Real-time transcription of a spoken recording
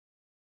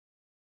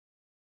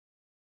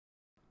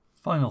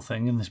Final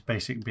thing in this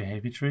basic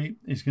behavior tree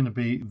is going to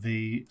be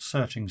the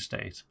searching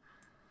state.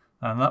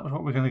 And that was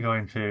what we're going to go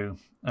into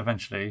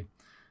eventually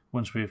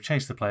once we've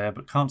chased the player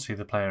but can't see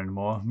the player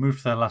anymore, moved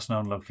to their last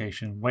known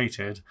location,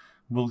 waited,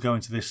 we'll go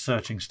into this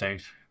searching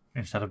state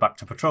instead of back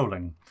to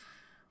patrolling.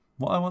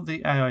 What I want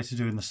the AI to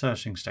do in the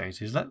searching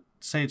state is, let's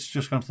say it's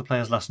just gone to the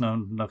player's last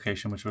known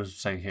location, which was,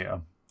 say,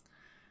 here.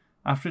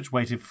 After it's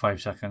waited for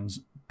 5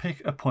 seconds,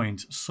 pick a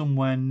point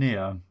somewhere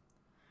near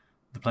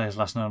the player's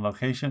last known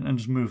location and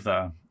just move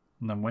there.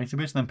 And then wait a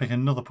bit, and then pick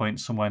another point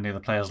somewhere near the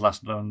player's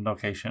last known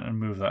location and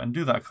move there. And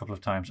do that a couple of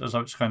times, as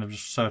though it's kind of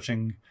just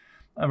searching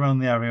around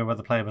the area where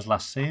the player was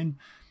last seen.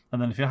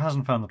 And then if it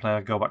hasn't found the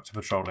player, go back to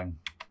patrolling.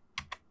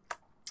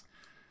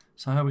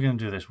 So how are we going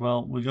to do this?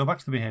 Well, we'll go back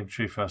to the behavior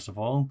tree first of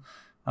all,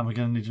 and we're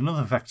going to need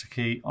another vector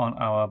key on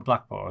our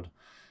Blackboard.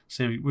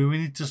 So we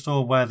need to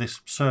store where this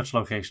search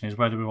location is,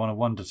 where do we want to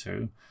wander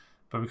to,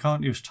 but we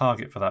can't use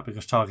target for that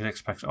because target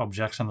expects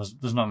objects, and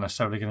there's not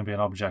necessarily going to be an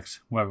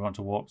object where we want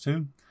to walk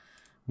to.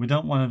 We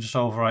don't want to just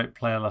overwrite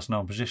player last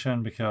known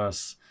position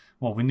because,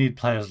 well, we need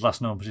player's last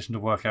known position to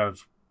work out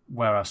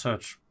where our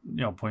search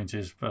point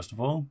is first of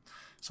all.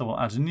 So we'll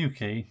add a new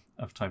key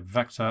of type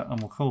vector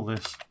and we'll call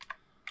this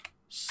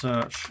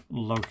search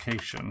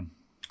location.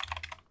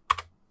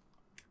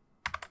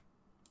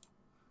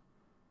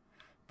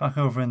 Back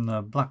over in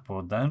the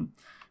Blackboard then,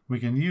 we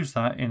can use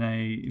that in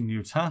a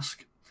new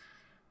task.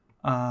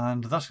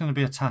 And that's going to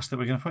be a task that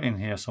we're going to put in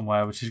here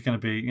somewhere, which is going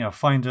to be,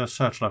 find a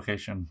search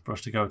location for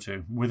us to go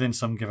to within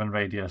some given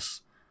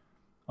radius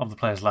of the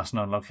player's last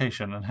known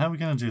location. And how we're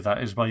going to do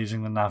that is by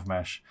using the nav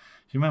mesh.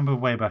 If you remember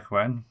way back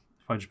when,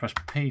 if I just press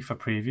P for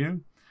preview,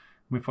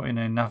 we put in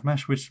a nav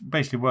mesh, which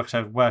basically works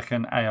out where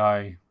can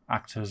AI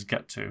actors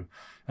get to.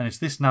 And it's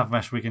this nav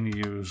mesh we're going to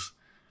use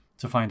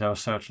to find our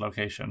search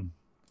location.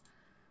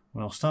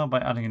 We'll start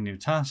by adding a new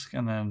task,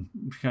 and then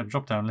we can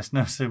drop down list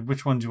now. So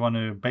which one do you want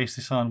to base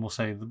this on? We'll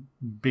say the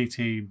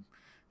BT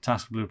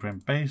task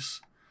blueprint base.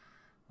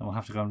 And we'll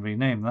have to go and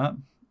rename that.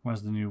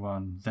 Where's the new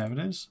one? There it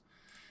is.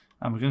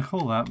 And we're going to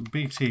call that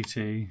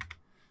BTT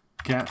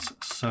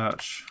get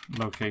search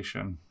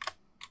location.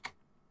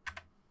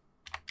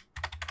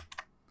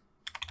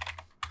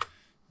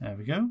 There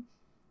we go.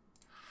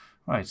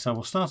 Right, so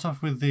we'll start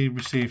off with the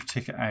receive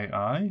ticket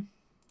AI.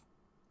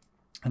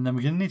 And then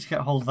we're going to need to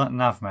get hold of that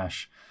nav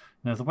mesh.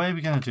 Now the way we're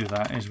going to do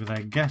that is with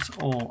a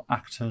get all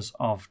actors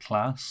of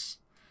class.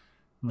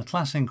 And the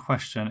class in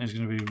question is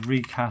going to be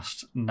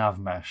recast nav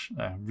mesh.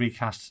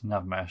 Recast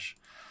nav mesh.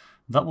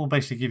 That will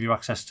basically give you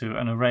access to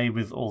an array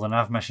with all the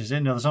nav meshes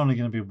in. Now there's only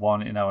going to be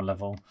one in our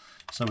level.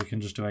 So we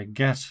can just do a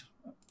get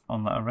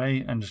on that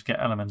array and just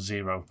get element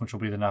 0, which will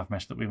be the nav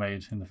mesh that we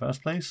made in the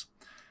first place.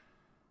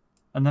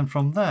 And then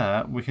from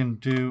there we can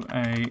do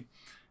a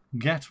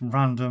get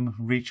random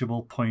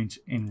reachable point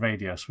in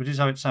radius, which is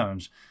how it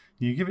sounds.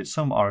 You give it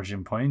some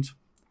origin point,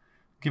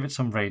 give it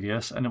some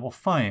radius, and it will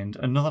find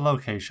another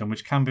location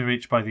which can be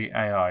reached by the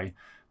AI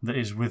that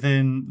is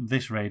within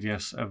this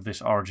radius of this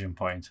origin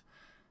point.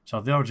 So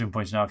the origin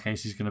point in our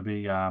case is going to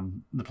be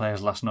the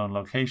player's last known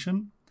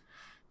location.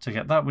 To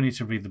get that we need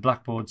to read the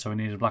Blackboard, so we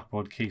need a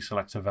Blackboard Key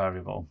Selector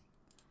variable.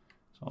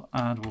 So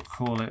I'll add, we'll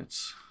call it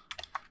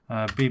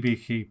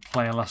BB key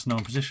player last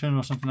known position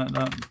or something like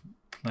that.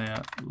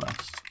 Player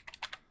last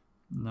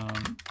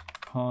known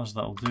pause,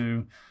 that'll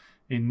do.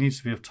 It needs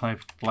to be of type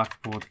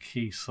Blackboard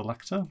Key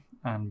Selector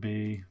and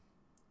be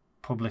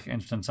public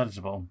instance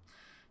editable.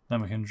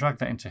 Then we can drag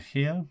that into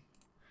here.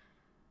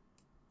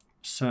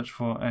 Search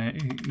for a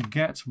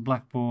get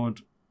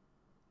Blackboard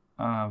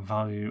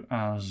value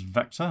as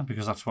vector,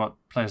 because that's what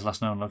player's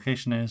last known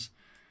location is.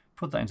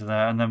 Put that into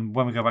there, and then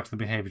when we go back to the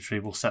behavior tree,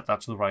 we'll set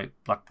that to the right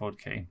Blackboard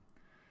key.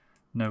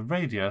 Now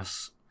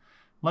radius,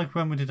 like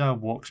when we did our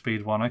walk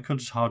speed one, I could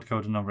just hard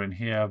code a number in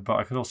here, but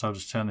I could also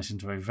just turn this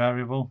into a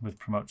variable with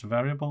promote to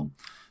variable,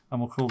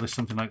 and we'll call this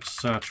something like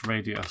search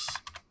radius.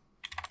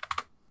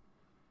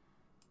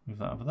 Move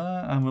that over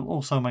there, and we'll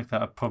also make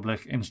that a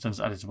public instance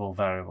editable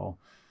variable.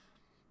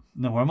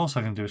 Now what I'm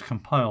also going to do is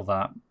compile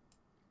that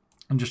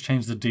and just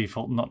change the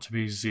default not to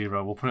be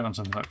 0. We'll put it on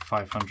something like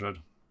 500.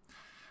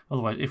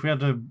 Otherwise, if we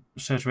had a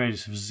search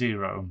radius of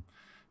 0,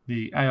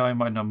 the AI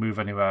might not move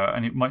anywhere,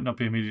 and it might not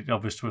be immediately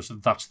obvious to us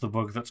that that's the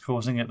bug that's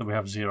causing it, that we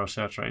have 0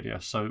 search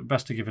radius. So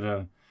best to give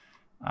it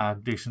a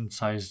decent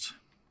sized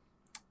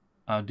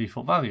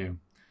default value.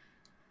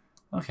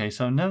 Okay,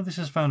 so now this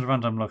has found a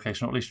random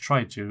location, or at least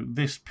tried to.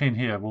 This pin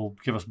here will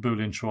give us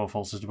Boolean true or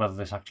false as to whether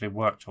this actually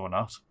worked or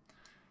not.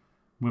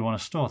 We want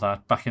to store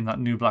that back in that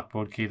new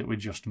Blackboard key that we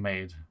just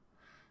made.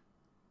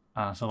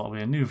 So that'll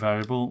be a new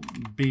variable,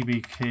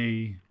 BB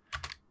key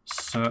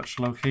search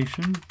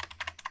location.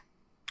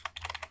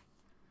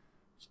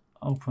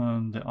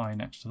 Open the I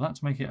next to that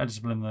to make it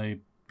editable in the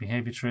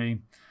behavior tree,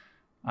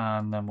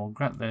 and then we'll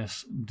grab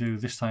this, do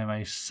this time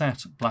a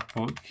set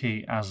Blackboard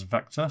key as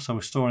vector, so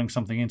we're storing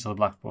something into the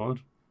Blackboard,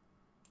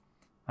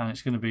 and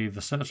it's going to be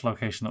the search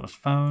location that was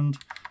found,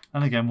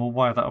 and again we'll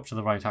wire that up to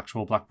the right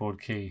actual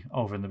Blackboard key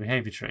over in the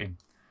behavior tree.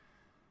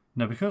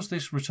 Now, because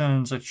this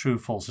returns a true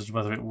false as to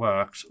whether it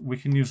works, we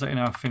can use that in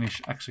our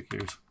finish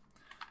execute.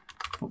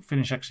 Put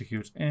finish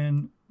execute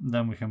in,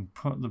 then we can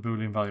put the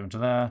Boolean value into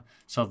there.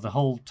 So the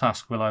whole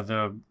task will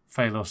either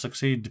fail or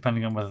succeed,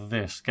 depending on whether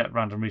this get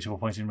random reachable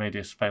point in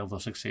radius failed or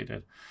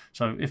succeeded.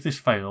 So if this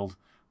failed,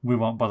 we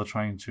won't bother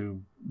trying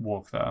to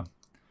walk there.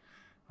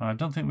 I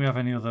don't think we have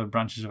any other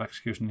branches of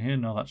execution here.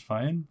 No, that's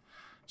fine.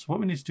 So what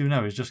we need to do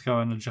now is just go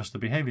and adjust the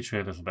behavior tree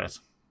a little bit.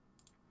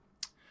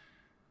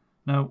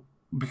 Now,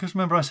 because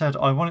remember I said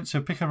I want it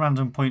to pick a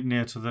random point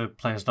near to the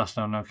player's last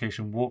known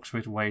location, walk to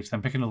it, wait,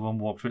 then pick another one,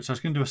 walk to it. So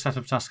it's going to do a set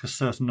of tasks a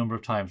certain number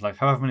of times, like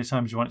however many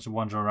times you want it to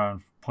wander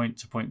around point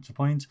to point to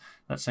point,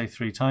 let's say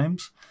 3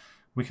 times.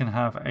 We can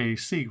have a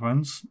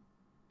sequence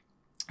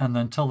and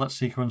then tell that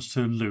sequence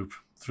to loop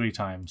 3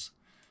 times.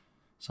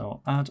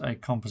 So I'll add a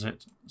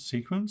composite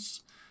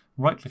sequence,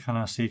 right click on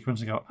our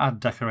sequence and go add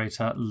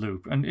decorator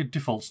loop, and it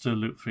defaults to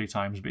loop 3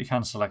 times, but you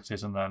can select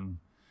it and then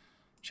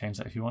change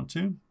that if you want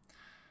to.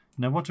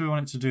 Now, what do we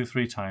want it to do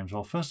 3 times?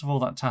 Well, first of all,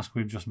 that task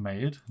we've just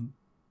made,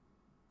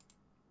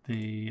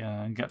 the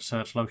get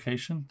search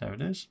location, there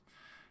it is.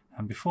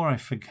 And before I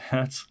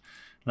forget,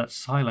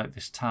 let's highlight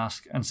this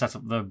task and set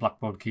up the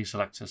Blackboard Key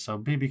Selector. So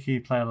BB key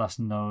player last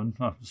known,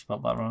 oh, I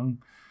spelled that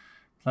wrong.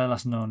 Player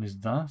last known is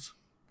that.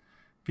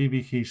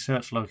 BB key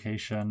search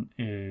location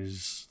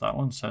is that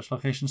one, search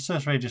location.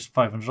 Search radius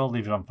 500, I'll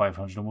leave it on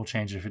 500 and we'll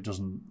change it if it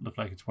doesn't look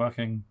like it's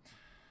working.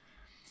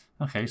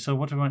 Okay, so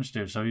what do we want to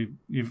do? So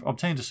you've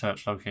obtained a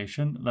search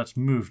location. Let's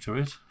move to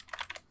it.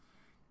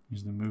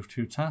 Use the move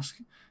to task.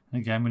 And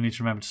again, we need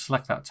to remember to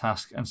select that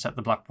task and set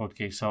the Blackboard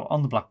key. So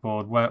on the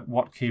Blackboard,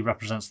 what key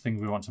represents the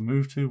thing we want to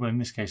move to? Well, in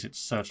this case, it's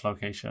search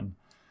location.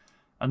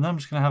 And then I'm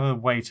just going to have a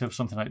wait of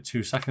something like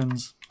 2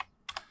 seconds.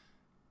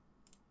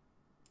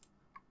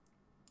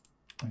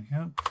 There we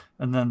go.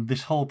 And then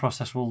this whole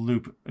process will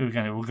loop.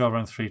 Again, it will go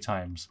around 3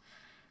 times.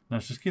 Now,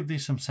 let's just give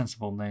these some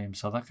sensible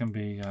names. So that can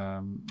be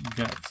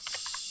get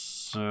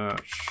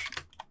search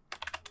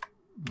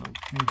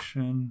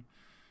location,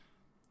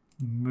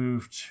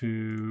 move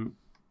to,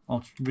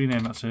 I'll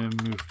rename that to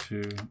move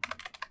to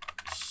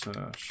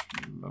search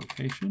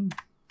location,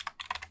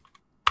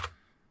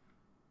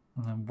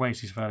 and then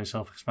wait is fairly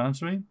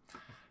self-explanatory.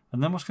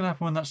 And then what's going to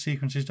happen when that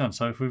sequence is done?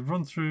 So if we've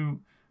run through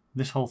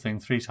this whole thing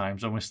 3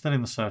 times and we're still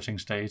in the searching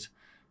state,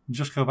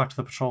 just go back to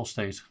the patrol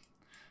state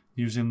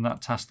using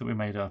that task that we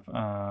made up.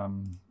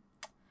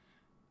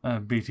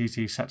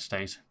 BTT set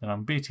state. Then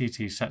on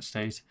BTT set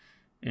state,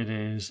 it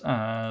is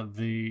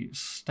the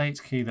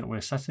state key that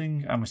we're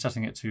setting, and we're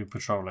setting it to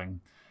patrolling.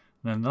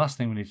 And then the last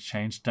thing we need to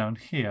change down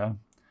here,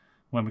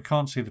 when we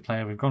can't see the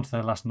player, we've gone to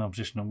their last known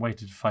position and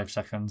waited for 5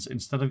 seconds.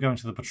 Instead of going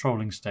to the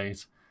patrolling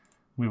state,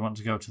 we want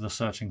to go to the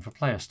searching for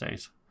player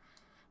state.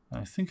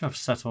 I think I've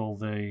set all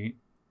the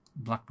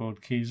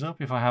Blackboard keys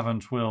up. If I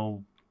haven't,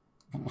 we'll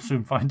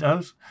soon find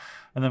out,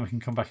 and then we can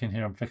come back in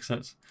here and fix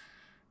it.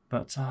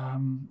 But,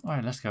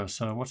 alright, let's go.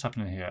 So what's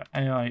happening here?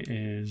 AI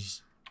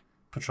is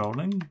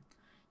patrolling.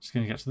 It's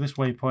going to get to this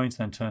waypoint,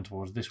 then turn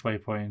towards this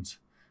waypoint,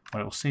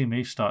 where it will see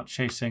me, start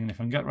chasing, and if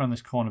I can get around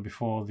this corner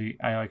before the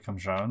AI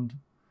comes around,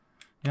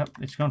 yep,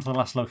 it's gone to the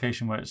last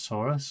location where it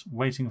saw us,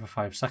 waiting for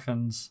 5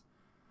 seconds,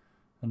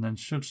 and then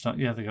should start,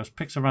 yeah, there goes,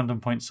 picks a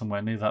random point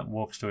somewhere near that,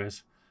 walks to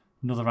it,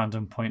 another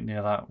random point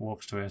near that,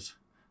 walks to it,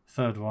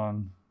 3rd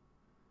one,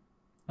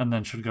 and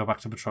then should go back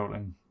to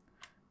patrolling.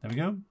 There we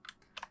go.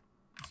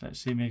 Let's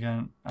see me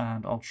again,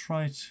 and I'll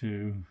try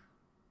to...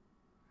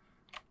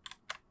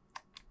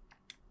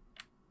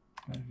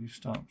 Where have you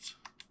stopped?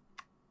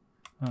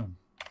 Oh,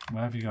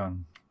 where have you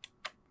gone?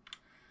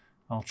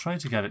 I'll try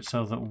to get it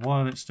so that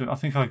while it's doing... I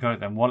think I got it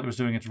then. While it was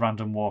doing its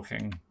random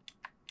walking.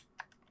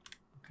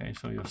 Okay,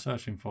 so you're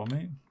searching for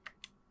me.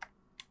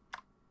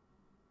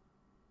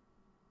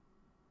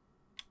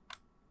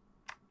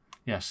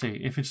 Yeah, see,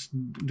 if it's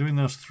doing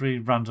those 3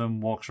 random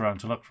walks around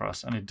to look for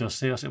us, and it does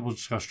see us, it will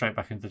just go straight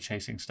back into the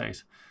chasing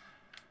state.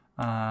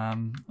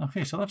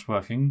 Okay, so that's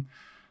working.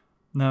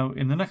 Now,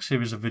 in the next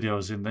series of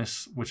videos in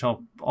this, which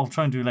I'll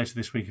try and do later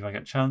this week if I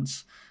get a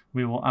chance,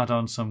 we will add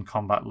on some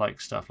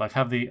combat-like stuff, like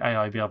have the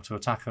AI be able to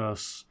attack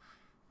us,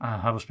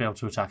 have us be able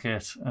to attack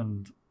it,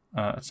 and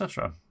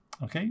etc.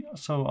 Okay,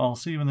 so I'll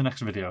see you in the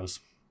next videos.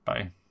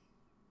 Bye.